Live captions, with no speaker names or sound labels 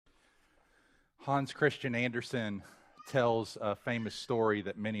Hans Christian Andersen tells a famous story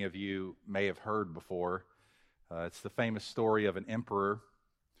that many of you may have heard before. It's the famous story of an emperor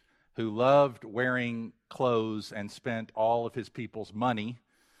who loved wearing clothes and spent all of his people's money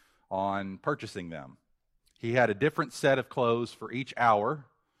on purchasing them. He had a different set of clothes for each hour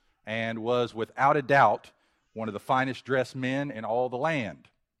and was without a doubt one of the finest dressed men in all the land.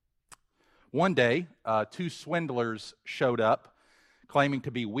 One day, two swindlers showed up claiming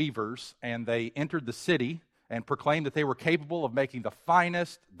to be weavers, and they entered the city and proclaimed that they were capable of making the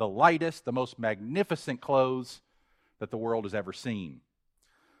finest, the lightest, the most magnificent clothes that the world has ever seen.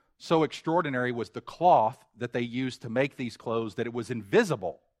 So extraordinary was the cloth that they used to make these clothes that it was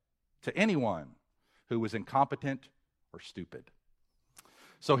invisible to anyone who was incompetent or stupid.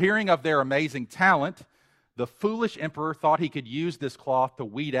 So hearing of their amazing talent, the foolish emperor thought he could use this cloth to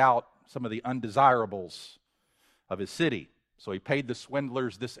weed out some of the undesirables of his city. So he paid the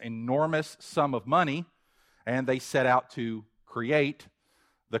swindlers this enormous sum of money, and they set out to create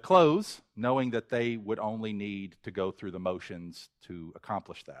the clothes, knowing that they would only need to go through the motions to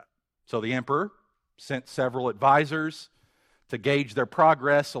accomplish that. So the emperor sent several advisors to gauge their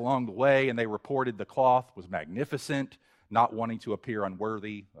progress along the way, and they reported the cloth was magnificent, not wanting to appear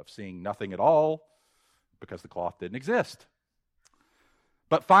unworthy of seeing nothing at all, because the cloth didn't exist.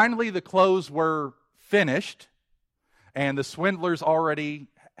 But finally, the clothes were finished, and the swindlers already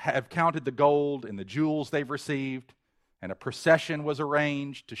have counted the gold and the jewels they've received, and a procession was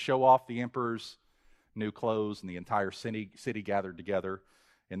arranged to show off the emperor's new clothes, and the entire city gathered together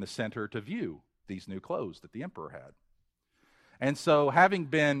in the center to view these new clothes that the emperor had. And so, having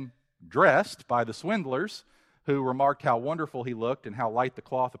been dressed by the swindlers, who remarked how wonderful he looked and how light the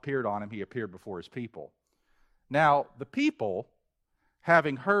cloth appeared on him, he appeared before his people. Now, the people,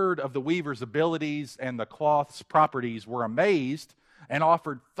 having heard of the weaver's abilities and the cloth's properties, were amazed and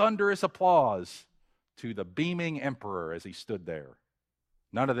offered thunderous applause to the beaming emperor as he stood there.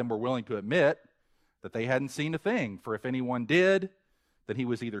 None of them were willing to admit that they hadn't seen a thing, for if anyone did, then he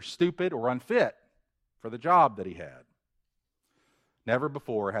was either stupid or unfit for the job that he had. Never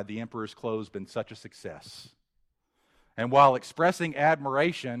before had the emperor's clothes been such a success. And while expressing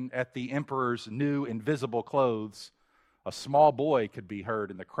admiration at the emperor's new invisible clothes, a small boy could be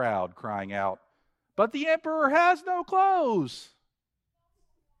heard in the crowd crying out, "But the emperor has no clothes!"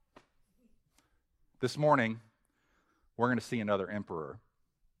 This morning, we're going to see another emperor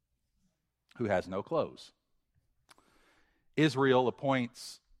who has no clothes. Israel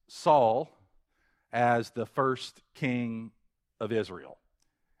appoints Saul as the first king of Israel.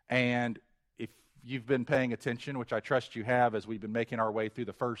 And if you've been paying attention, which I trust you have as we've been making our way through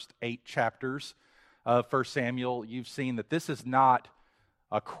the first 8 chapters of 1 Samuel, you've seen that this is not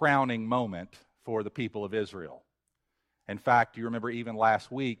a crowning moment for the people of Israel. In fact, you remember even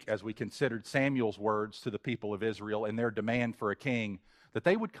last week as we considered Samuel's words to the people of Israel and their demand for a king, that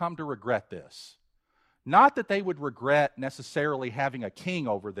they would come to regret this. Not that they would regret necessarily having a king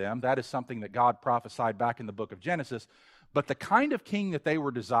over them. That is something that God prophesied back in the book of Genesis. But the kind of king that they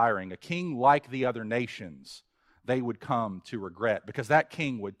were desiring, a king like the other nations, they would come to regret, because that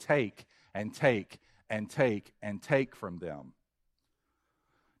king would take and take and take and take from them.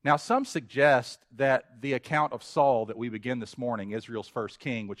 Now, some suggest that the account of Saul that we begin this morning, Israel's first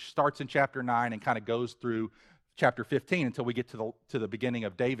king, which starts in chapter 9 and kind of goes through chapter 15 until we get to the beginning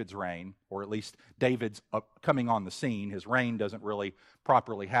of David's reign, or at least David's coming on the scene. His reign doesn't really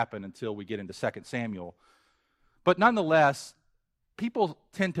properly happen until we get into 2 Samuel. But nonetheless, people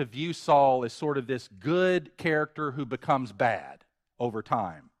tend to view Saul as sort of this good character who becomes bad over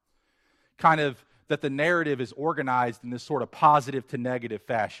time. Kind of that the narrative is organized in this sort of positive to negative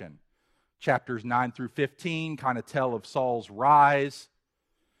fashion. Chapters 9 through 15 kind of tell of Saul's rise,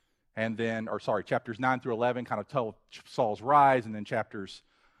 chapters 9 through 11 kind of tell of Saul's rise, and then chapters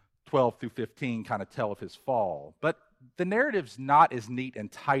 12 through 15 kind of tell of his fall. But the narrative's not as neat and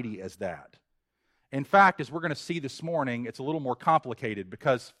tidy as that. In fact, as we're going to see this morning, it's a little more complicated,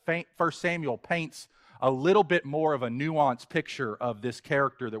 because 1 Samuel paints a little bit more of a nuanced picture of this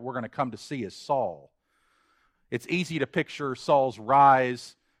character that we're going to come to see as Saul. It's easy to picture Saul's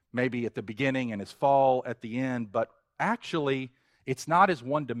rise maybe at the beginning and his fall at the end, but actually it's not as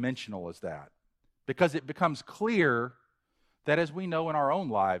one-dimensional as that, because it becomes clear that, as we know in our own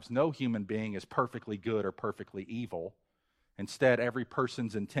lives, no human being is perfectly good or perfectly evil. Instead, every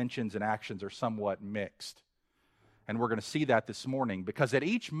person's intentions and actions are somewhat mixed. And we're going to see that this morning, because at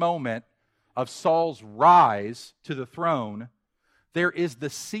each moment of Saul's rise to the throne, there is the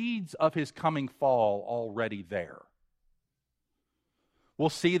seeds of his coming fall already there. We'll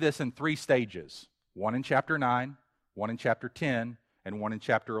see this in 3 stages. One in chapter 9, one in chapter 10, and one in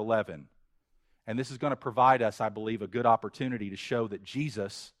chapter 11. And this is going to provide us, I believe, a good opportunity to show that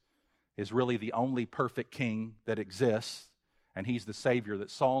Jesus is really the only perfect king that exists, and he's the Savior that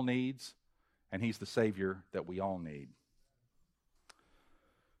Saul needs, and he's the Savior that we all need.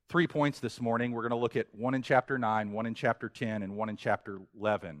 3 points this morning. We're going to look at one in chapter 9, one in chapter 10, and one in chapter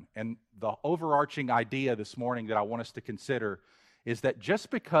 11. And the overarching idea this morning that I want us to consider is that just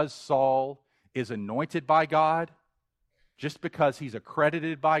because Saul is anointed by God, just because he's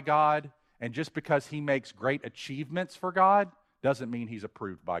accredited by God, and just because he makes great achievements for God, doesn't mean he's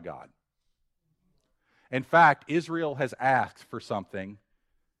approved by God. In fact, Israel has asked for something,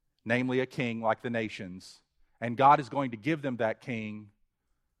 namely a king like the nations, and God is going to give them that king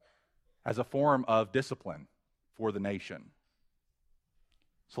as a form of discipline for the nation.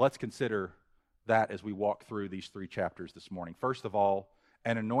 So let's consider that as we walk through these 3 chapters this morning. First of all,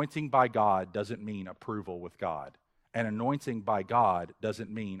 an anointing by God doesn't mean approval with God. An anointing by God doesn't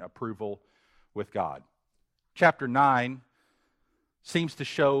mean approval with God. Chapter 9 seems to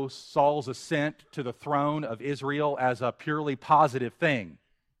show Saul's ascent to the throne of Israel as a purely positive thing.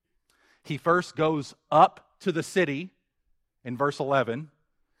 He first goes up to the city in verse 11.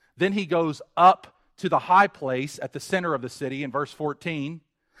 Then he goes up to the high place at the center of the city in verse 14.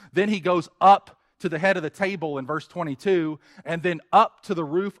 Then he goes up to the head of the table in verse 22. And then up to the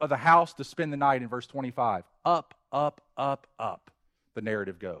roof of the house to spend the night in verse 25. Up, up, up, up, the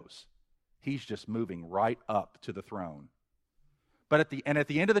narrative goes. He's just moving right up to the throne. But at the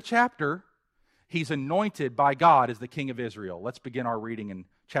end of the chapter, he's anointed by God as the king of Israel. Let's begin our reading in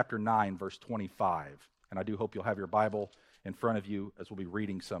chapter 9, verse 25. And I do hope you'll have your Bible in front of you as we'll be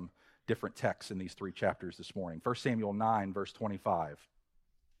reading some different texts in these 3 chapters this morning. 1 Samuel 9, verse 25.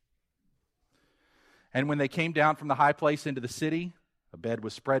 And when they came down from the high place into the city, a bed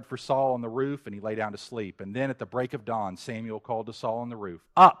was spread for Saul on the roof, and he lay down to sleep. And then at the break of dawn, Samuel called to Saul on the roof,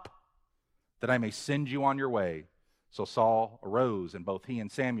 "Up, that I may send you on your way." So Saul arose, and both he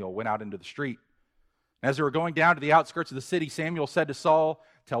and Samuel went out into the street. And as they were going down to the outskirts of the city, Samuel said to Saul,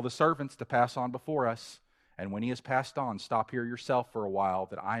 "Tell the servants to pass on before us. And when he has passed on, stop here yourself for a while,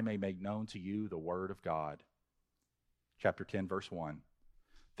 that I may make known to you the word of God." Chapter 10, verse 1.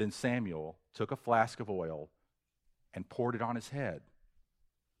 Then Samuel took a flask of oil and poured it on his head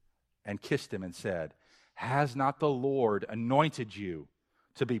and kissed him and said, "Has not the Lord anointed you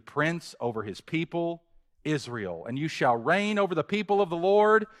to be prince over his people Israel? And you shall reign over the people of the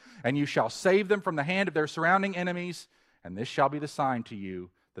Lord, and you shall save them from the hand of their surrounding enemies. And this shall be the sign to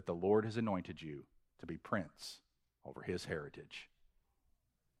you that the Lord has anointed you to be prince over his heritage."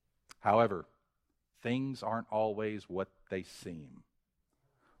 However, things aren't always what they seem.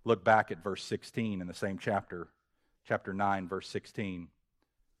 Look back at verse 16 in the same chapter, chapter 9, verse 16.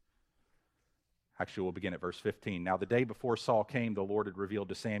 Actually, we'll begin at verse 15. Now, the day before Saul came, the Lord had revealed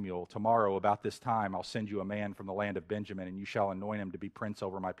to Samuel, "Tomorrow, about this time, I'll send you a man from the land of Benjamin, and you shall anoint him to be prince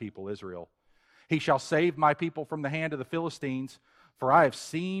over my people Israel. He shall save my people from the hand of the Philistines, for I have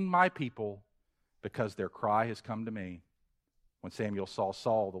seen my people, because their cry has come to me." When Samuel saw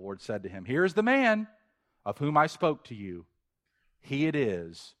Saul, the Lord said to him, "Here is the man of whom I spoke to you. He it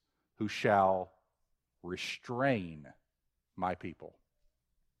is who shall restrain my people."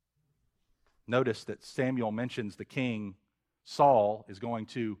 Notice that Samuel mentions the king, Saul, is going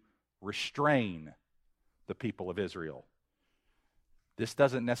to restrain the people of Israel. This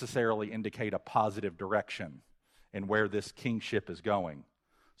doesn't necessarily indicate a positive direction in where this kingship is going.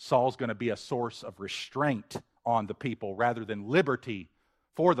 Saul's going to be a source of restraint on the people rather than liberty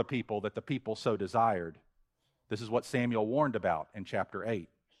for the people that the people so desired. This is what Samuel warned about in chapter 8.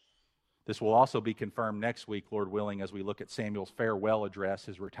 This will also be confirmed next week, Lord willing, as we look at Samuel's farewell address,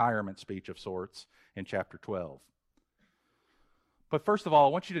 his retirement speech of sorts, in chapter 12. But first of all,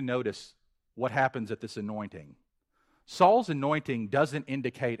 I want you to notice what happens at this anointing. Saul's anointing doesn't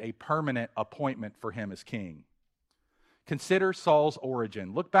indicate a permanent appointment for him as king. Consider Saul's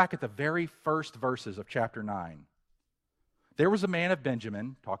origin. Look back at the very first verses of chapter 9. There was a man of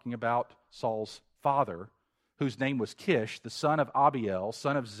Benjamin, talking about Saul's father, whose name was Kish, the son of Abiel,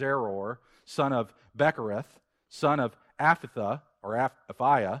 son of Zeror, son of Bechereth, son of Aphiah,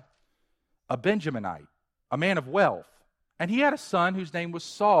 a Benjaminite, a man of wealth. And he had a son whose name was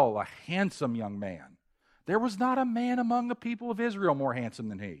Saul, a handsome young man. There was not a man among the people of Israel more handsome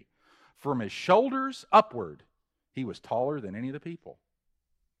than he. From his shoulders upward, he was taller than any of the people.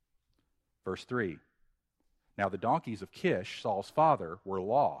 Verse 3. Now the donkeys of Kish, Saul's father, were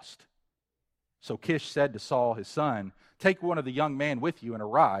lost. So Kish said to Saul his son, "Take one of the young men with you and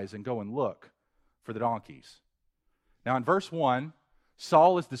arise and go and look for the donkeys." Now in verse 1,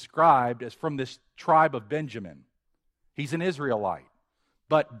 Saul is described as from this tribe of Benjamin. He's an Israelite.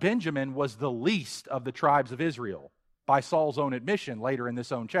 But Benjamin was the least of the tribes of Israel, by Saul's own admission later in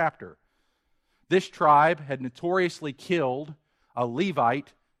this own chapter. This tribe had notoriously killed a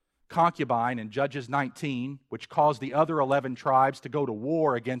Levite concubine in Judges 19, which caused the other 11 tribes to go to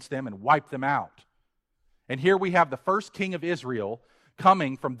war against them and wipe them out. And here we have the first king of Israel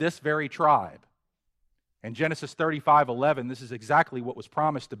coming from this very tribe. In Genesis 35:11, this is exactly what was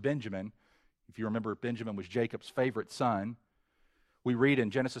promised to Benjamin. If you remember, Benjamin was Jacob's favorite son. We read in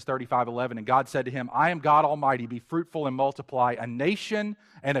Genesis 35:11, and God said to him, I am God Almighty, be fruitful and multiply. A nation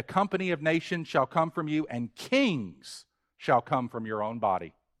and a company of nations shall come from you, and kings shall come from your own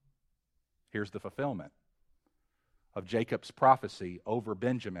body. Here's the fulfillment of Jacob's prophecy over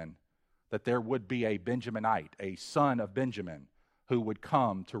Benjamin, that there would be a Benjaminite, a son of Benjamin, who would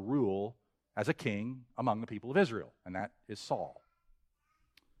come to rule as a king among the people of Israel, and that is Saul.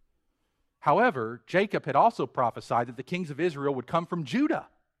 However, Jacob had also prophesied that the kings of Israel would come from Judah.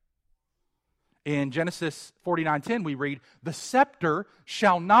 In Genesis 49:10, we read, the scepter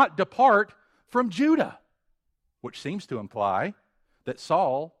shall not depart from Judah, which seems to imply that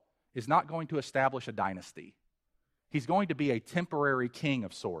Saul is not going to establish a dynasty. He's going to be a temporary king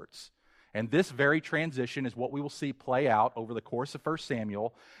of sorts. And this very transition is what we will see play out over the course of 1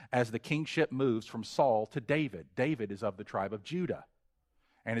 Samuel as the kingship moves from Saul to David. David is of the tribe of Judah.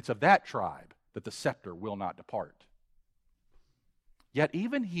 And it's of that tribe that the scepter will not depart. Yet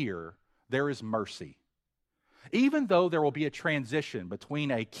even here, there is mercy. Even though there will be a transition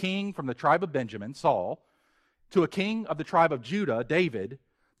between a king from the tribe of Benjamin, Saul, to a king of the tribe of Judah, David,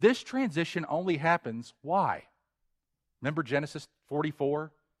 this transition only happens, why? Remember Genesis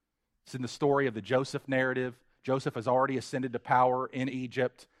 44? It's in the story of the Joseph narrative. Joseph has already ascended to power in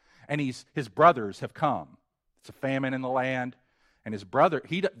Egypt, and his brothers have come. It's a famine in the land. And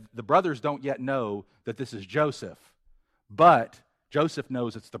the brothers don't yet know that this is Joseph, but Joseph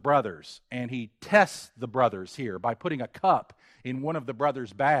knows it's the brothers, and he tests the brothers here by putting a cup in one of the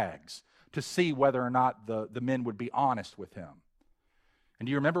brothers' bags to see whether or not the men would be honest with him. And do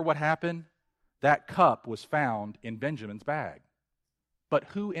you remember what happened? That cup was found in Benjamin's bag. But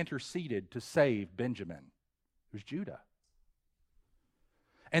who interceded to save Benjamin? It was Judah.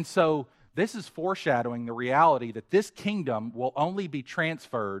 And so this is foreshadowing the reality that this kingdom will only be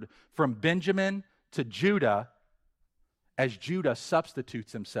transferred from Benjamin to Judah as Judah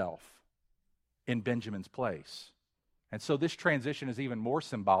substitutes himself in Benjamin's place. And so this transition is even more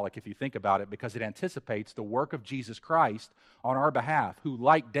symbolic if you think about it, because it anticipates the work of Jesus Christ on our behalf, who,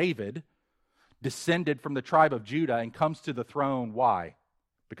 like David, descended from the tribe of Judah and comes to the throne. Why?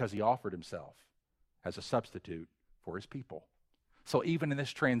 Because he offered himself as a substitute for his people. So even in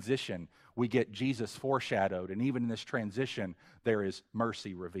this transition, we get Jesus foreshadowed, and even in this transition, there is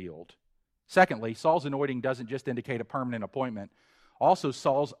mercy revealed. Secondly, Saul's anointing doesn't just indicate a permanent appointment. Also,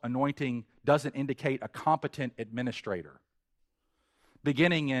 Saul's anointing doesn't indicate a competent administrator.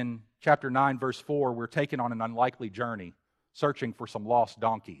 Beginning in chapter 9, verse 4, we're taken on an unlikely journey, searching for some lost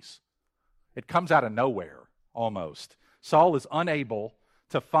donkeys. It comes out of nowhere, almost. Saul is unable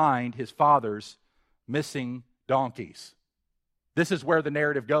to find his father's missing donkeys. This is where the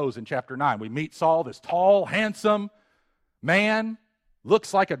narrative goes in chapter 9. We meet Saul, this tall, handsome man,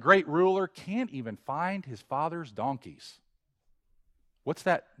 looks like a great ruler, can't even find his father's donkeys. What's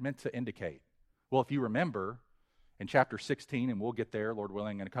that meant to indicate? Well, if you remember, in chapter 16, and we'll get there, Lord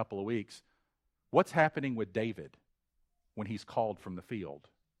willing, in a couple of weeks, what's happening with David when he's called from the field?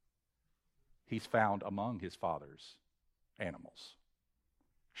 He's found among his father's animals,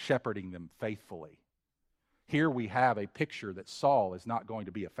 shepherding them faithfully. Here we have a picture that Saul is not going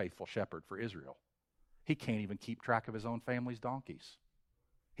to be a faithful shepherd for Israel. He can't even keep track of his own family's donkeys.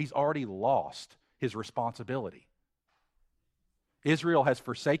 He's already lost his responsibility. Israel has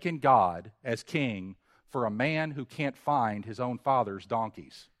forsaken God as king for a man who can't find his own father's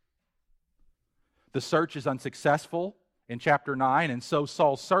donkeys. The search is unsuccessful in chapter 9, and so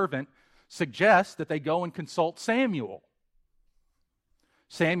Saul's servant suggests that they go and consult Samuel.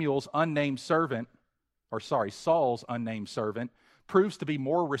 Saul's unnamed servant, proves to be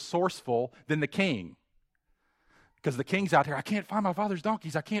more resourceful than the king. Because the king's out here, I can't find my father's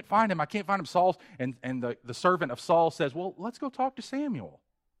donkeys, I can't find him. Saul's, and the servant of Saul says, well, let's go talk to Samuel.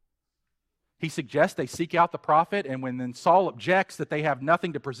 He suggests they seek out the prophet, and when then Saul objects that they have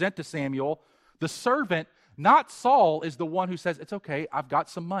nothing to present to Samuel, the servant, not Saul, is the one who says, it's okay, I've got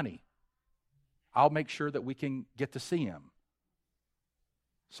some money. I'll make sure that we can get to see him.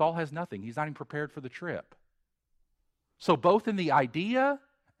 Saul has nothing. He's not even prepared for the trip. So both in the idea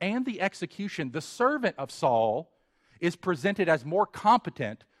and the execution, the servant of Saul is presented as more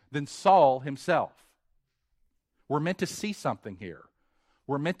competent than Saul himself. We're meant to see something here.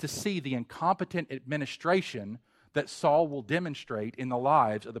 we're meant to see the incompetent administration that Saul will demonstrate in the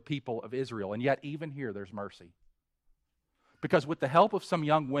lives of the people of Israel. And yet, even here, there's mercy. Because with the help of some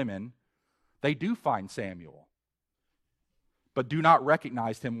young women, they do find Samuel, but do not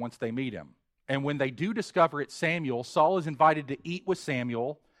recognize him once they meet him. And when they do discover it's Samuel, Saul is invited to eat with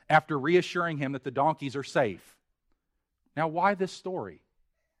Samuel after reassuring him that the donkeys are safe. Now, why this story?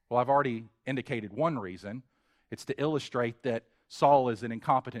 Well, I've already indicated one reason. It's to illustrate that Saul is an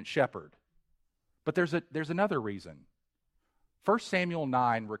incompetent shepherd. But there's another reason. 1 Samuel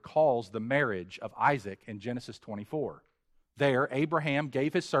 9 recalls the marriage of Isaac in Genesis 24. There, Abraham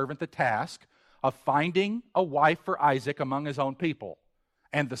gave his servant the task of finding a wife for Isaac among his own people.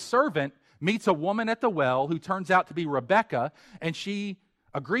 And the servant meets a woman at the well who turns out to be Rebekah, and she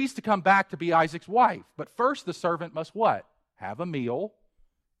agrees to come back to be Isaac's wife. But first, the servant must what? Have a meal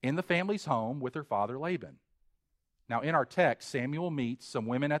in the family's home with her father Laban. Now, in our text, Samuel meets some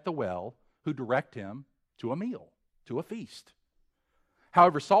women at the well who direct him to a meal, to a feast.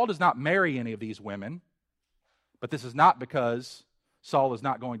 However, Saul does not marry any of these women, but this is not because Saul is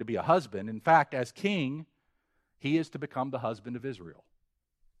not going to be a husband. In fact, as king, he is to become the husband of Israel.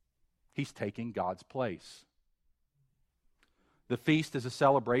 He's taking God's place. The feast is a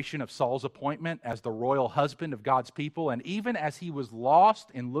celebration of Saul's appointment as the royal husband of God's people, and even as he was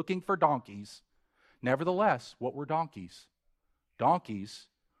lost in looking for donkeys, nevertheless, what were donkeys? Donkeys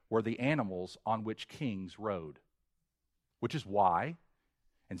were the animals on which kings rode, which is why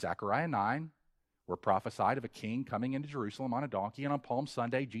in Zechariah 9, we're prophesied of a king coming into Jerusalem on a donkey, and on Palm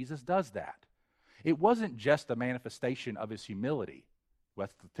Sunday, Jesus does that. It wasn't just a manifestation of his humility.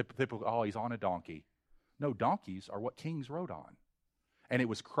 That's the typical, oh, he's on a donkey. No, donkeys are what kings rode on. And it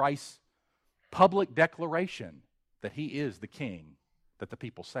was Christ's public declaration that he is the king that the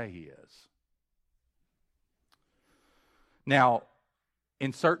people say he is. Now,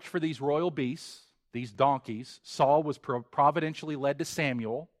 in search for these royal beasts, these donkeys, Saul was providentially led to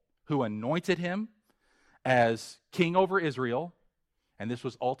Samuel, who anointed him as king over Israel, and this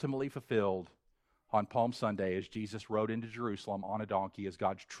was ultimately fulfilled on Palm Sunday as Jesus rode into Jerusalem on a donkey as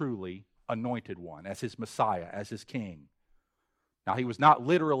God's truly anointed one, as his Messiah, as his king. Now, he was not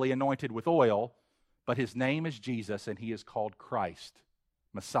literally anointed with oil, but his name is Jesus, and he is called Christ,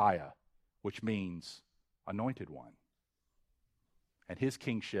 Messiah, which means anointed one. And his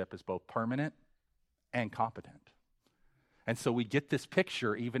kingship is both permanent and competent. And so we get this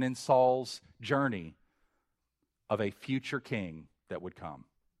picture, even in Saul's journey, of a future king that would come.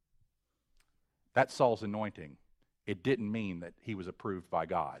 That's Saul's anointing. It didn't mean that he was approved by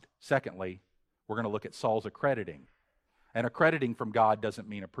God. Secondly, we're going to look at Saul's accrediting. And accrediting from God doesn't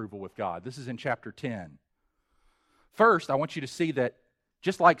mean approval with God. This is in chapter 10. First, I want you to see that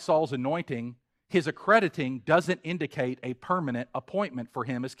just like Saul's anointing, his accrediting doesn't indicate a permanent appointment for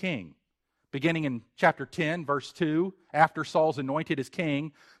him as king. Beginning in chapter 10, verse 2, after Saul's anointed as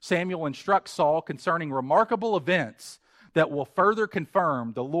king, Samuel instructs Saul concerning remarkable events that will further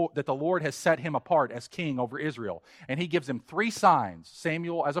confirm that the Lord has set him apart as king over Israel. And he gives him 3 signs.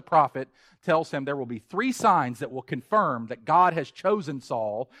 Samuel, as a prophet, tells him there will be 3 signs that will confirm that God has chosen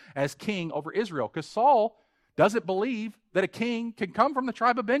Saul as king over Israel. Because Saul doesn't believe that a king can come from the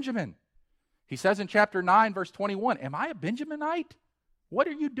tribe of Benjamin. He says in chapter 9, verse 21, "Am I a Benjaminite? What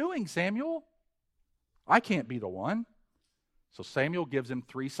are you doing, Samuel? I can't be the one." So Samuel gives him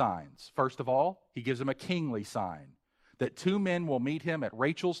 3 signs. First of all, he gives him a kingly sign, that 2 men will meet him at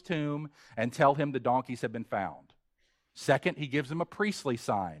Rachel's tomb and tell him the donkeys have been found. Second, he gives him a priestly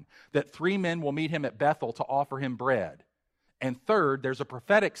sign, that 3 men will meet him at Bethel to offer him bread. And third, there's a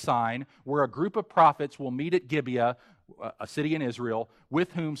prophetic sign where a group of prophets will meet at Gibeah, a city in Israel,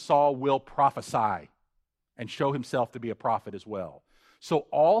 with whom Saul will prophesy and show himself to be a prophet as well. So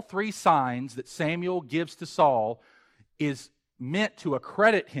all 3 signs that Samuel gives to Saul is meant to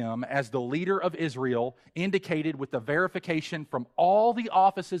accredit him as the leader of Israel, indicated with the verification from all the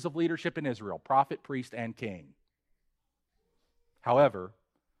offices of leadership in Israel, prophet, priest, and king. However,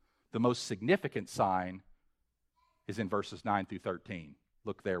 the most significant sign is in verses 9 through 13.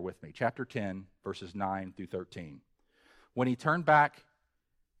 Look there with me. Chapter 10, verses 9 through 13. When he turned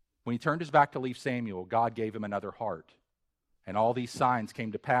his back to leave Samuel, God gave him another heart. And all these signs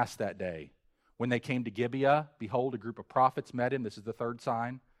came to pass that day. When they came to Gibeah, behold, a group of prophets met him. This is the 3rd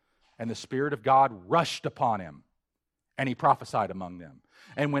sign. And the Spirit of God rushed upon him, and he prophesied among them.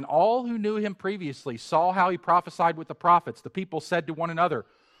 And when all who knew him previously saw how he prophesied with the prophets, the people said to one another,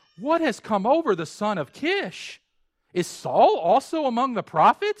 "What has come over the son of Kish? Is Saul also among the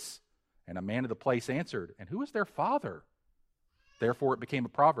prophets?" And a man of the place answered, "And who is their father?" Therefore it became a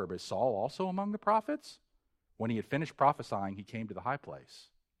proverb, "Is Saul also among the prophets?" When he had finished prophesying, he came to the high place.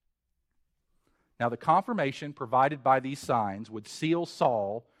 Now the confirmation provided by these signs would seal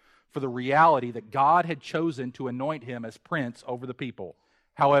Saul for the reality that God had chosen to anoint him as prince over the people.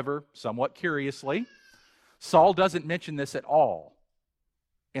 However, somewhat curiously, Saul doesn't mention this at all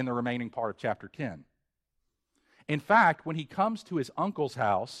in the remaining part of chapter 10. In fact, when he comes to his uncle's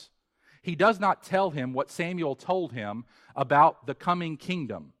house, he does not tell him what Samuel told him about the coming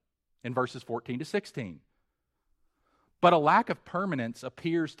kingdom in verses 14 to 16. But a lack of permanence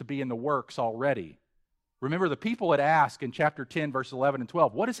appears to be in the works already. Remember, the people had asked in chapter 10, verses 11 and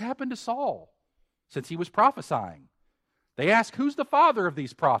 12, what has happened to Saul since he was prophesying? They ask, who's the father of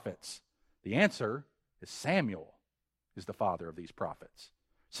these prophets? The answer is Samuel is the father of these prophets.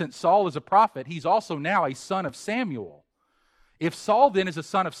 Since Saul is a prophet, he's also now a son of Samuel. If Saul then is a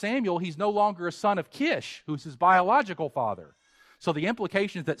son of Samuel, he's no longer a son of Kish, who's his biological father. So the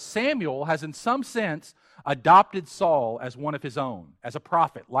implication is that Samuel has in some sense adopted Saul as one of his own, as a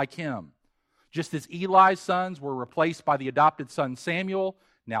prophet like him. Just as Eli's sons were replaced by the adopted son Samuel,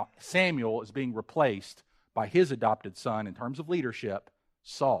 now Samuel is being replaced by his adopted son in terms of leadership,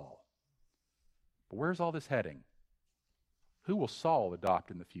 Saul. But where's all this heading? Who will Saul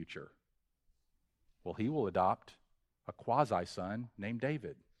adopt in the future? Well, he will adopt a quasi-son named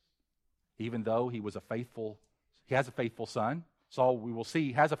David. Even though he has a faithful son, Saul, we will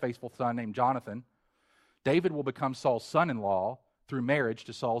see, has a faithful son named Jonathan. David will become Saul's son-in-law through marriage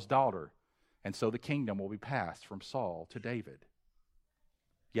to Saul's daughter. And so the kingdom will be passed from Saul to David.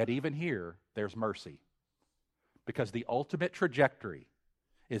 Yet even here, there's mercy. Because the ultimate trajectory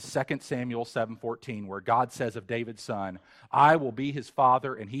is 2 Samuel 7:14, where God says of David's son, I will be his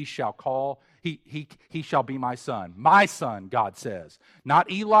father, and he shall be my son. My son, God says. Not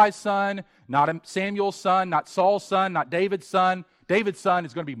Eli's son, not Samuel's son, not Saul's son, not David's son. David's son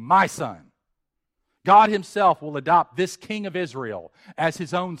is going to be my son. God himself will adopt this king of Israel as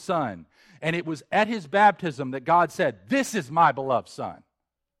his own son. And it was at his baptism that God said, this is my beloved son,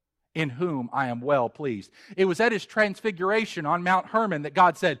 in whom I am well pleased. It was at his transfiguration on Mount Hermon that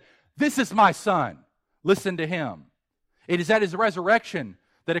God said, this is my son, listen to him. It is at his resurrection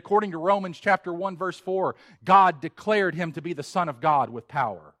that according to Romans chapter 1 verse 4, God declared him to be the Son of God with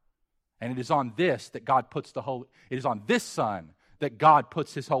power. And it is on this that God puts it is on this son that God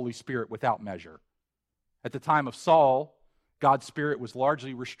puts his Holy Spirit without measure. At the time of Saul, God's Spirit was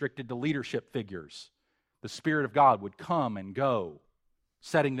largely restricted to leadership figures. The Spirit of God would come and go,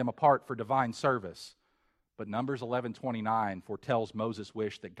 setting them apart for divine service. But Numbers 11:29 foretells Moses'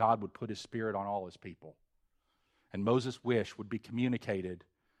 wish that God would put his Spirit on all his people. And Moses' wish would be communicated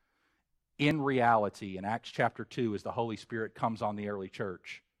in reality in Acts chapter 2 as the Holy Spirit comes on the early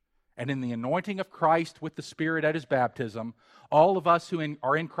church. And in the anointing of Christ with the Spirit at his baptism, all of us who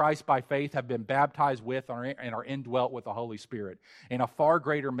are in Christ by faith have been baptized with and are indwelt with the Holy Spirit in a far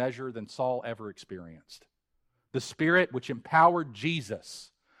greater measure than Saul ever experienced. The Spirit which empowered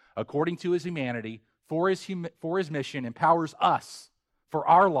Jesus, according to his humanity, for his mission, empowers us for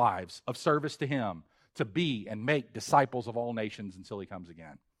our lives of service to him to be and make disciples of all nations until he comes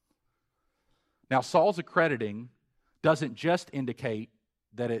again. Now, Saul's accrediting doesn't just indicate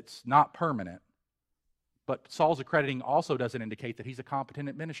that it's not permanent, but Saul's accrediting also doesn't indicate that he's a competent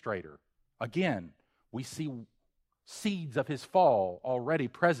administrator. Again, we see seeds of his fall already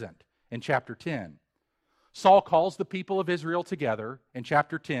present in chapter 10. Saul calls the people of Israel together in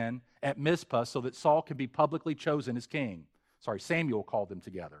chapter 10 at Mizpah so that Saul can be publicly chosen as king. Samuel called them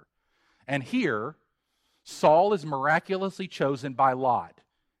together. And here, Saul is miraculously chosen by Lot,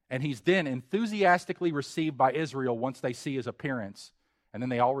 and he's then enthusiastically received by Israel once they see his appearance, and then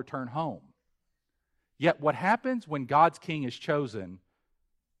they all return home. Yet what happens when God's king is chosen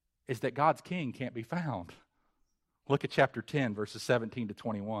is that God's king can't be found. Look at chapter 10, verses 17 to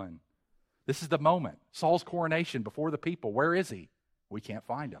 21. This is the moment. Saul's coronation before the people. Where is he? We can't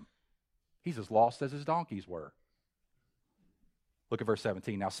find him. He's as lost as his donkeys were. Look at verse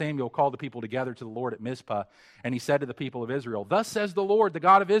 17. Now Samuel called the people together to the Lord at Mizpah, and he said to the people of Israel, Thus says the Lord, the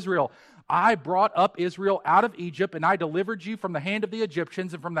God of Israel, I brought up Israel out of Egypt, and I delivered you from the hand of the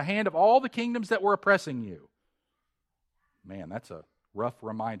Egyptians and from the hand of all the kingdoms that were oppressing you. Man, that's a rough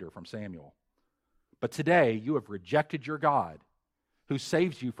reminder from Samuel. But today you have rejected your God, who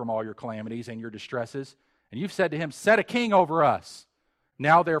saves you from all your calamities and your distresses, and you've said to him, Set a king over us.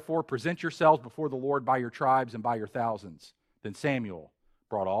 Now therefore present yourselves before the Lord by your tribes and by your thousands. Then Samuel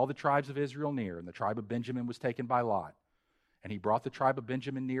brought all the tribes of Israel near, and the tribe of Benjamin was taken by Lot. And he brought the tribe of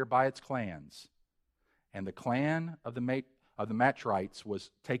Benjamin near by its clans. And the clan of the Matrites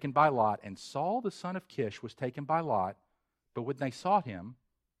was taken by Lot, and Saul the son of Kish was taken by Lot. But when they sought him,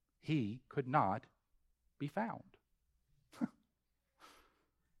 he could not be found?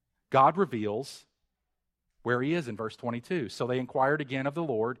 God reveals where he is in verse 22. So they inquired again of the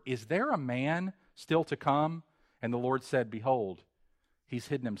Lord, is there a man still to come? And the Lord said, behold, he's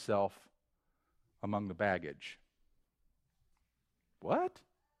hidden himself among the baggage. What?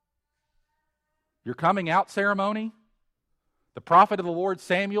 Your coming out ceremony? The prophet of the Lord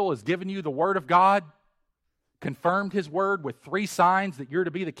Samuel has given you the word of God, confirmed his word with 3 signs that you're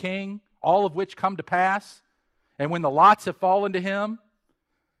to be the king, all of which come to pass. And when the lots have fallen to him,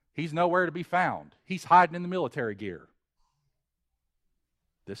 he's nowhere to be found. He's hiding in the military gear.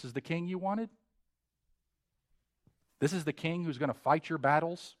 This is the king you wanted? This is the king who's going to fight your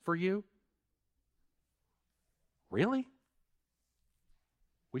battles for you? Really?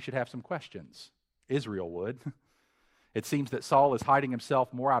 We should have some questions. Israel would. It seems that Saul is hiding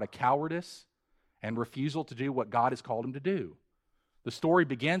himself more out of cowardice and refusal to do what God has called him to do. The story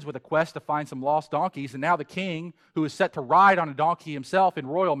begins with a quest to find some lost donkeys, and now the king, who is set to ride on a donkey himself in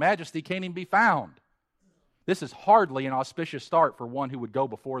royal majesty, can't even be found. This is hardly an auspicious start for one who would go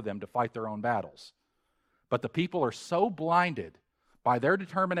before them to fight their own battles. But the people are so blinded by their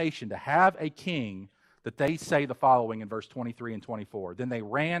determination to have a king that they say the following in verse 23 and 24. Then they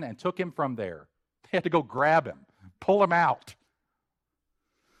ran and took him from there. They had to go grab him, pull him out.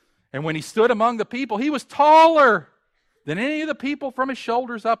 And when he stood among the people, he was taller than any of the people from his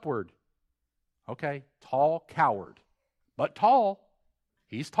shoulders upward. Okay, tall coward, but tall.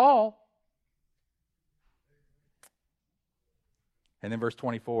 He's tall. And then verse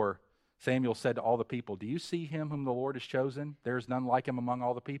 24, Samuel said to all the people, do you see him whom the Lord has chosen? There is none like him among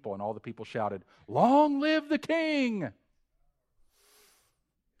all the people. And all the people shouted, long live the king!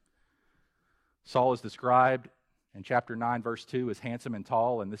 Saul is described in chapter 9, verse 2, as handsome and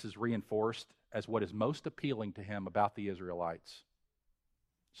tall, and this is reinforced as what is most appealing to him about the Israelites.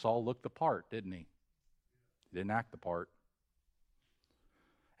 Saul looked the part, didn't he? He didn't act the part.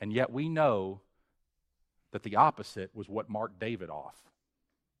 And yet we know that the opposite was what marked David off.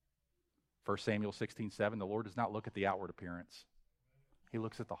 1 Samuel 16:7, the Lord does not look at the outward appearance. He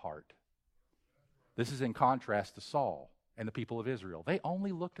looks at the heart. This is in contrast to Saul and the people of Israel. They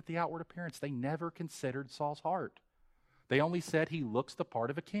only looked at the outward appearance. They never considered Saul's heart. They only said he looks the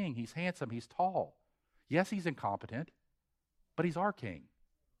part of a king. He's handsome. He's tall. Yes, he's incompetent, but he's our king.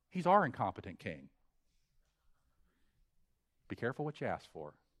 He's our incompetent king. Be careful what you ask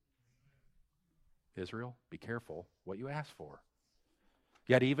for. Israel, be careful what you ask for.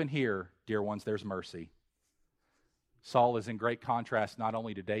 Yet even here, dear ones, there's mercy. Saul is in great contrast not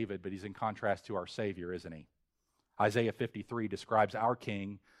only to David, but he's in contrast to our Savior, isn't he? Isaiah 53 describes our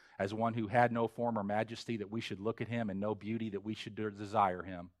king as one who had no form or majesty that we should look at him, and no beauty that we should desire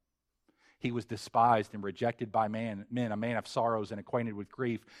him. He was despised and rejected by men, a man of sorrows and acquainted with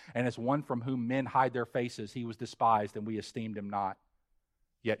grief, and as one from whom men hide their faces, he was despised, and we esteemed him not.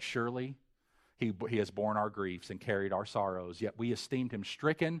 Yet surely he has borne our griefs and carried our sorrows. Yet we esteemed him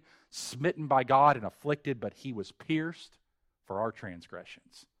stricken, smitten by God, and afflicted, but he was pierced for our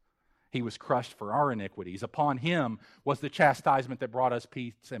transgressions. He was crushed for our iniquities. Upon him was the chastisement that brought us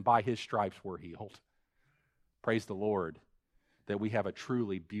peace, and by his stripes we're healed. Praise the Lord that we have a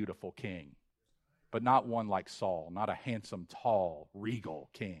truly beautiful king, but not one like Saul, not a handsome, tall, regal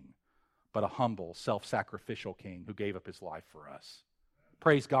king, but a humble, self-sacrificial king who gave up his life for us.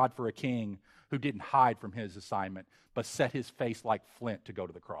 Praise God for a king who didn't hide from his assignment, but set his face like flint to go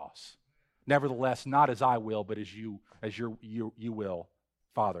to the cross. Nevertheless, not as I will, but as you will,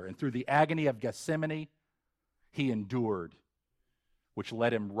 Father. And through the agony of Gethsemane, he endured, which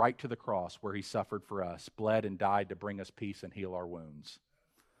led him right to the cross where he suffered for us, bled and died to bring us peace and heal our wounds.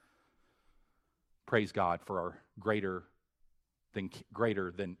 Praise God for our greater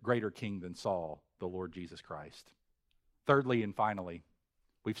king than Saul, the Lord Jesus Christ. Thirdly and finally,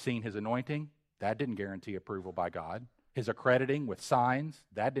 we've seen his anointing. That didn't guarantee approval by God. His accrediting with signs.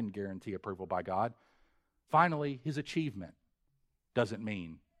 That didn't guarantee approval by God. Finally, his achievement doesn't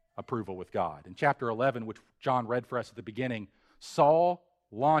mean approval with God. In chapter 11, which John read for us at the beginning, Saul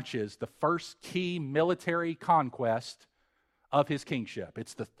launches the first key military conquest of his kingship.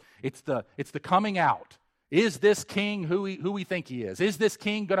 It's the coming out. Is this king who we think he is? Is this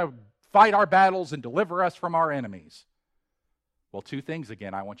king going to fight our battles and deliver us from our enemies? Well, two things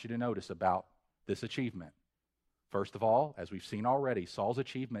again I want you to notice about this achievement. First of all, as we've seen already, Saul's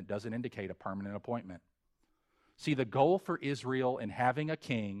achievement doesn't indicate a permanent appointment. See, the goal for Israel in having a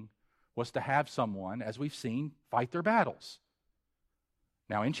king was to have someone, as we've seen, fight their battles.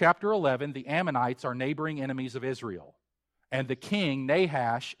 Now, in chapter 11, the Ammonites are neighboring enemies of Israel. And the king,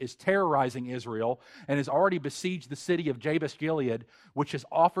 Nahash, is terrorizing Israel and has already besieged the city of Jabesh Gilead, which has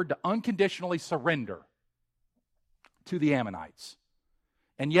offered to unconditionally surrender to the Ammonites.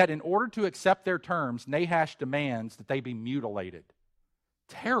 And yet, in order to accept their terms, Nahash demands that they be mutilated.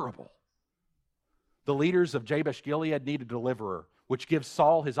 Terrible. The leaders of Jabesh Gilead need a deliverer, which gives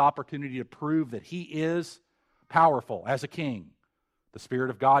Saul his opportunity to prove that he is powerful as a king. The Spirit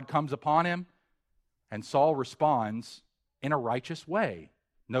of God comes upon him, and Saul responds in a righteous way.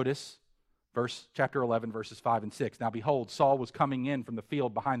 Notice chapter 11, verses 5 and 6. Now behold, Saul was coming in from the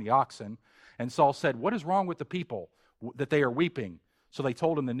field behind the oxen, and Saul said, "What is wrong with the people, that they are weeping?" So they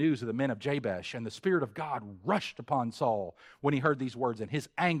told him the news of the men of Jabesh, and the Spirit of God rushed upon Saul when he heard these words, and his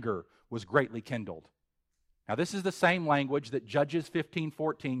anger was greatly kindled. Now this is the same language that Judges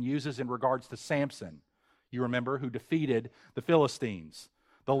 15:14 uses in regards to Samson, you remember, who defeated the Philistines.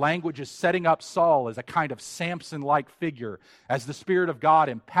 The language is setting up Saul as a kind of Samson-like figure, as the Spirit of God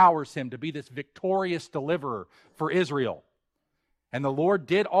empowers him to be this victorious deliverer for Israel. And the Lord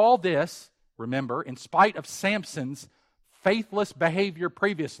did all this, remember, in spite of Samson's faithless behavior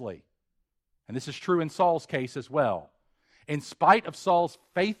previously. And this is true in Saul's case as well. In spite of Saul's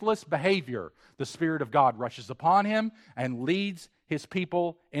faithless behavior, the Spirit of God rushes upon him and leads his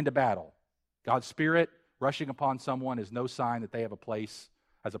people into battle. God's Spirit rushing upon someone is no sign that they have a place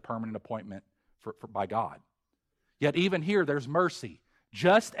as a permanent appointment by God. Yet even here, there's mercy.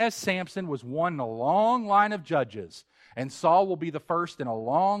 Just as Samson was one in a long line of judges, and Saul will be the first in a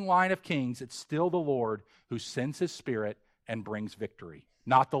long line of kings, it's still the Lord who sends His Spirit and brings victory,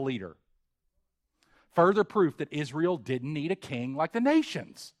 not the leader. Further proof that Israel didn't need a king like the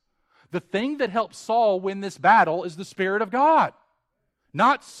nations. The thing that helped Saul win this battle is the Spirit of God,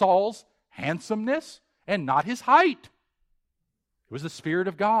 not Saul's handsomeness and not his height. It was the Spirit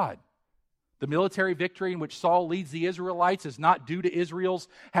of God. The military victory in which Saul leads the Israelites is not due to Israel's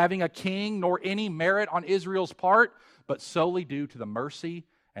having a king nor any merit on Israel's part, but solely due to the mercy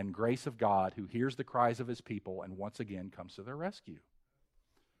and grace of God, who hears the cries of His people and once again comes to their rescue.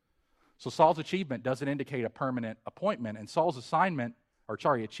 So Saul's achievement doesn't indicate a permanent appointment, and Saul's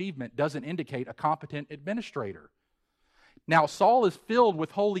achievement doesn't indicate a competent administrator. Now Saul is filled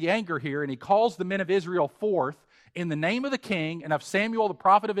with holy anger here, and he calls the men of Israel forth in the name of the king and of Samuel the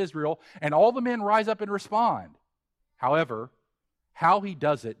prophet of Israel, and all the men rise up and respond. However, how he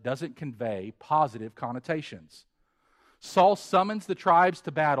does it doesn't convey positive connotations. Saul summons the tribes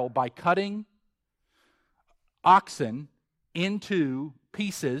to battle by cutting oxen into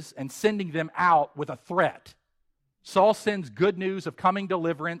pieces and sending them out with a threat. Saul sends good news of coming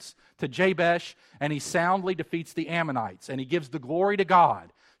deliverance to Jabesh, and he soundly defeats the Ammonites, and he gives the glory to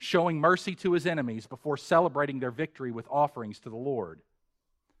God, showing mercy to his enemies before celebrating their victory with offerings to the Lord.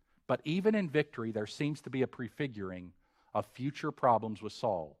 But even in victory, there seems to be a prefiguring of future problems with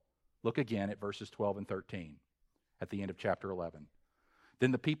Saul. Look again at verses 12 and 13 at the end of chapter 11.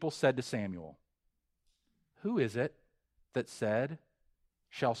 Then the people said to Samuel, "Who is it that said,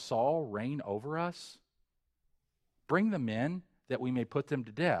 'Shall Saul reign over us?' Bring the men that we may put them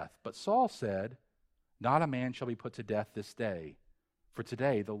to death." But Saul said, "Not a man shall be put to death this day, for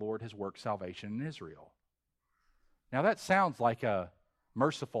today the Lord has worked salvation in Israel." Now that sounds like a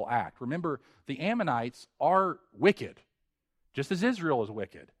merciful act. Remember, the Ammonites are wicked, just as Israel is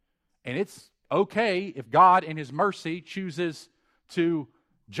wicked. And it's okay if God in His mercy chooses to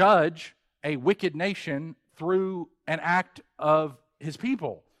judge a wicked nation through an act of His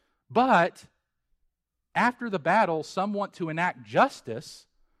people. But after the battle, some want to enact justice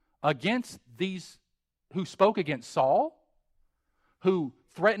against these who spoke against Saul, who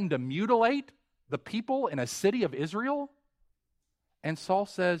threatened to mutilate the people in a city of Israel. And Saul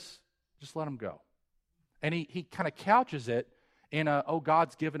says, just let them go. And he kind of couches it in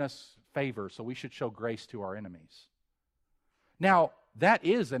God's given us favor, so we should show grace to our enemies. Now, that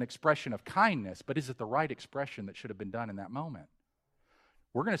is an expression of kindness, but is it the right expression that should have been done in that moment?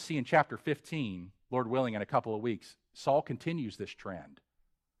 We're going to see in chapter 15, Lord willing, in a couple of weeks, Saul continues this trend,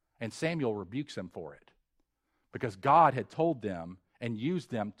 and Samuel rebukes him for it, because God had told them and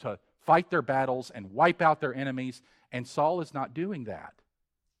used them to fight their battles and wipe out their enemies, and Saul is not doing that.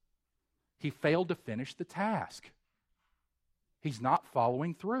 He failed to finish the task. He's not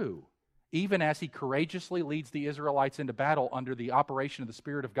following through. Even as he courageously leads the Israelites into battle under the operation of the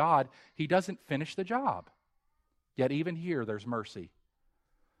Spirit of God, he doesn't finish the job. Yet even here, there's mercy,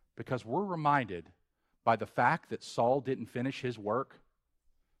 because we're reminded by the fact that Saul didn't finish his work,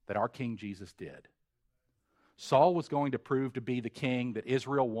 that our King Jesus did. Saul was going to prove to be the king that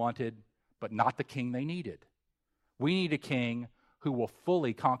Israel wanted, but not the king they needed. We need a king who will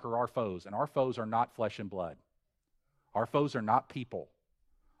fully conquer our foes, and our foes are not flesh and blood. Our foes are not people.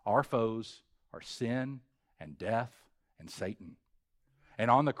 Our foes are sin and death and Satan. And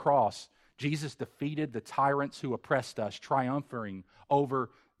on the cross, Jesus defeated the tyrants who oppressed us, triumphing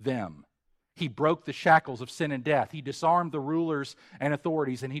over them. He broke the shackles of sin and death. He disarmed the rulers and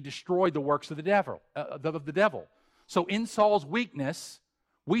authorities, and he destroyed the works of the devil. So in Saul's weakness,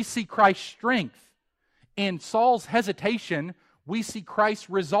 we see Christ's strength. In Saul's hesitation, we see Christ's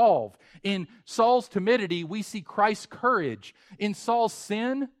resolve. In Saul's timidity, we see Christ's courage. In Saul's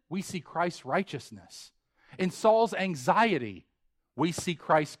sin, we see Christ's righteousness. In Saul's anxiety, we see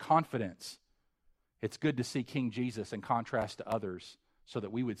Christ's confidence. It's good to see King Jesus in contrast to others so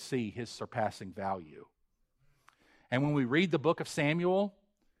that we would see his surpassing value. And when we read the book of Samuel,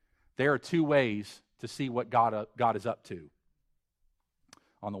 there are two ways to see what God is up to.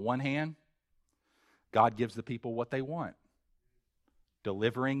 On the one hand, God gives the people what they want,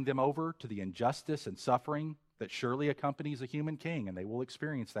 delivering them over to the injustice and suffering that surely accompanies a human king, and they will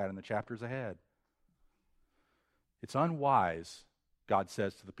experience that in the chapters ahead. It's unwise, God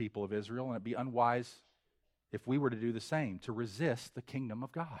says to the people of Israel, and it'd be unwise if we were to do the same, to resist the kingdom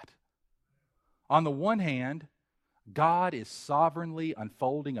of God. On the one hand, God is sovereignly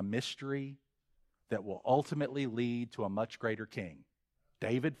unfolding a mystery that will ultimately lead to a much greater king.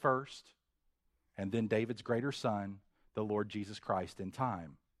 David first, and then David's greater son, the Lord Jesus Christ in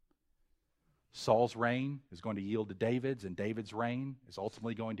time. Saul's reign is going to yield to David's, and David's reign is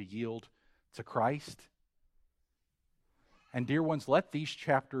ultimately going to yield to Christ. And dear ones, let these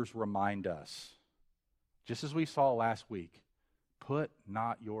chapters remind us, just as we saw last week, put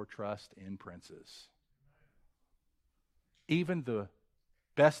not your trust in princes. Even the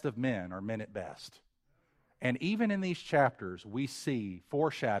best of men are men at best. And even in these chapters, we see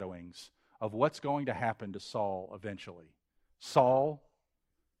foreshadowings of what's going to happen to Saul eventually. Saul,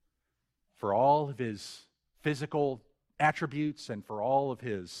 for all of his physical attributes and for all of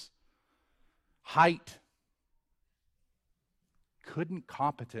his height, couldn't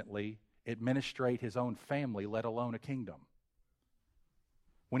competently administrate his own family, let alone a kingdom.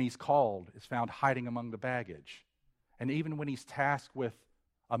 When he's called, is found hiding among the baggage. And even when he's tasked with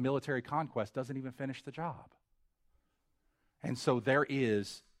a military conquest, doesn't even finish the job. And so there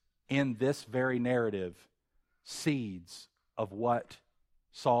is, in this very narrative, seeds of what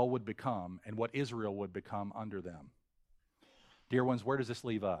Saul would become and what Israel would become under them. Dear ones, where does this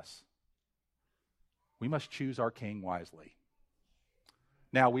leave us? We must choose our king wisely.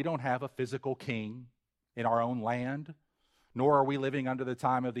 Now, we don't have a physical king in our own land, nor are we living under the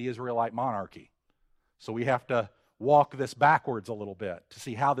time of the Israelite monarchy. So we have to walk this backwards a little bit to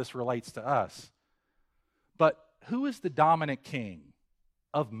see how this relates to us. But who is the dominant king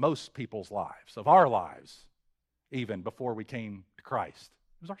of most people's lives, of our lives, even before we came to Christ?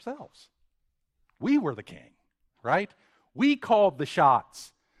 It was ourselves. We were the king, right? We called the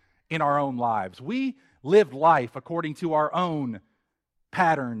shots in our own lives. We lived life according to our own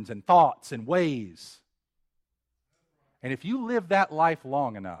patterns and thoughts and ways. And if you live that life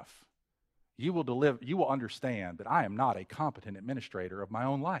long enough, you will understand that I am not a competent administrator of my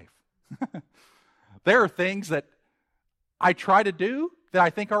own life. There are things that I try to do that I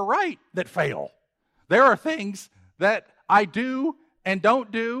think are right that fail. There are things that I do and don't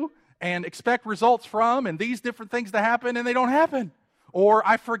do and expect results from, and these different things to happen, and they don't happen. Or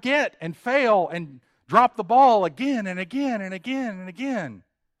I forget and fail and drop the ball again and again and again and again.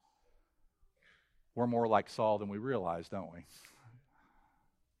 We're more like Saul than we realize, don't we?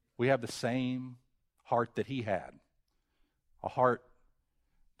 We have the same heart that he had. A heart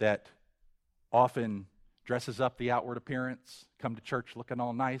that often dresses up the outward appearance, come to church looking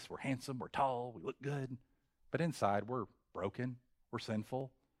all nice, we're handsome, we're tall, we look good. But inside we're broken, we're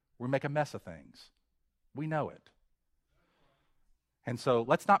sinful, we make a mess of things. We know it. And so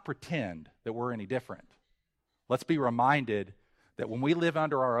let's not pretend that we're any different. Let's be reminded that when we live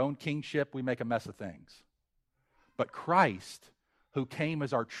under our own kingship, we make a mess of things. But Christ, who came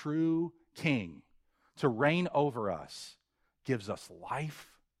as our true king to reign over us, gives us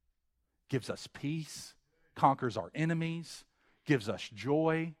life, gives us peace, conquers our enemies, gives us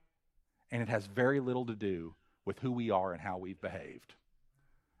joy, and it has very little to do with who we are and how we've behaved,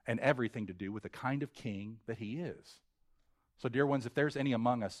 and everything to do with the kind of king that he is. So, dear ones, if there's any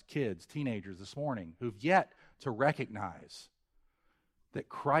among us, kids, teenagers this morning, who've yet to recognize that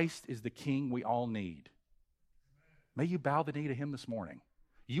Christ is the king we all need, may you bow the knee to him this morning.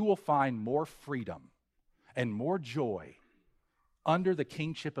 You will find more freedom and more joy under the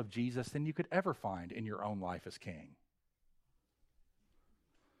kingship of Jesus than you could ever find in your own life as king.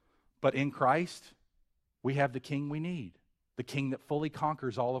 But in Christ, we have the king we need, the king that fully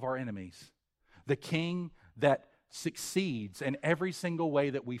conquers all of our enemies, the king that succeeds in every single way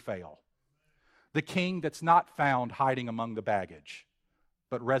that we fail, the king that's not found hiding among the baggage,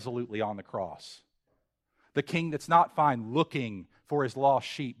 but resolutely on the cross. The king that's not fine looking for his lost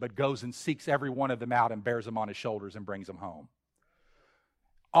sheep, but goes and seeks every one of them out and bears them on his shoulders and brings them home.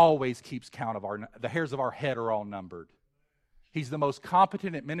 Always keeps count of the hairs of our head are all numbered. He's the most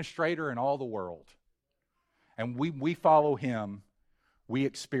competent administrator in all the world. And we follow him, we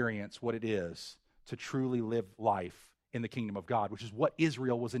experience what it is to truly live life in the kingdom of God, which is what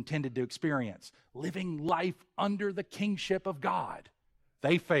Israel was intended to experience. Living life under the kingship of God.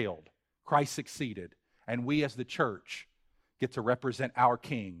 They failed. Christ succeeded. And we as the church get to represent our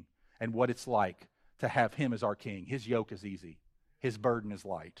king and what it's like to have him as our king. His yoke is easy. His burden is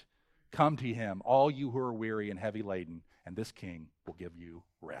light. Come to him, all you who are weary and heavy laden, and this king will give you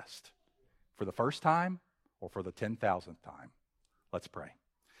rest. For the first time or for the 10,000th time. Let's pray.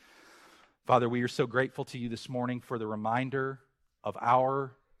 Father, we are so grateful to you this morning for the reminder of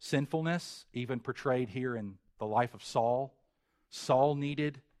our sinfulness, even portrayed here in the life of Saul. Saul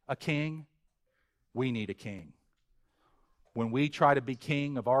needed a king. We need a king. When we try to be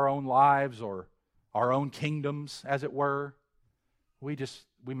king of our own lives or our own kingdoms, as it were, we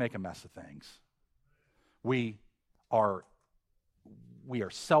make a mess of things. We are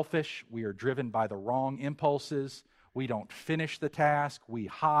selfish. We are driven by the wrong impulses. We don't finish the task. We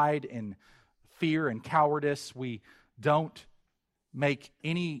hide in fear and cowardice. We don't make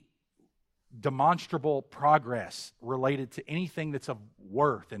any demonstrable progress related to anything that's of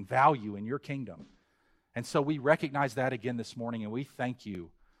worth and value in your kingdom. And so we recognize that again this morning, and we thank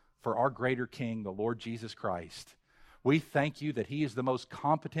you for our greater King, the Lord Jesus Christ. We thank you that he is the most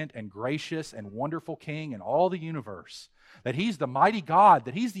competent and gracious and wonderful King in all the universe, that he's the mighty God,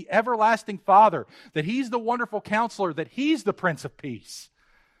 that he's the everlasting Father, that he's the wonderful Counselor, that he's the Prince of Peace.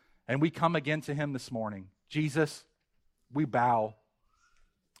 And we come again to him this morning. Jesus, we bow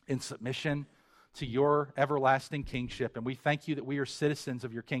in submission to your everlasting kingship, and we thank you that we are citizens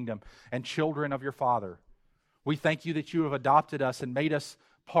of your kingdom and children of your Father. We thank you that you have adopted us and made us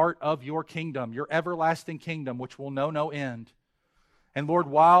part of your kingdom, your everlasting kingdom, which will know no end. And Lord,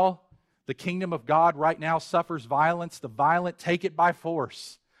 while the kingdom of God right now suffers violence, the violent take it by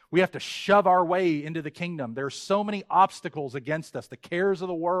force. We have to shove our way into the kingdom. There are so many obstacles against us, the cares of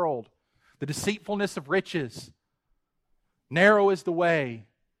the world, the deceitfulness of riches. Narrow is the way,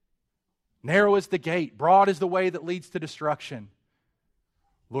 narrow is the gate, broad is the way that leads to destruction.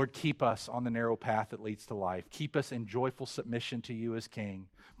 Lord, keep us on the narrow path that leads to life. Keep us in joyful submission to you as King.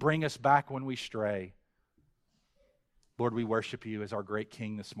 Bring us back when we stray. Lord, we worship you as our great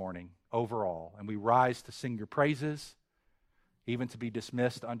King this morning overall, and we rise to sing your praises, even to be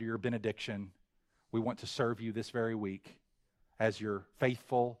dismissed under your benediction. We want to serve you this very week as your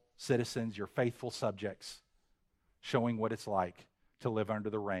faithful citizens, your faithful subjects, showing what it's like to live under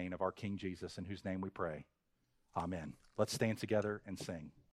the reign of our King Jesus, in whose name we pray. Amen. Let's stand together and sing.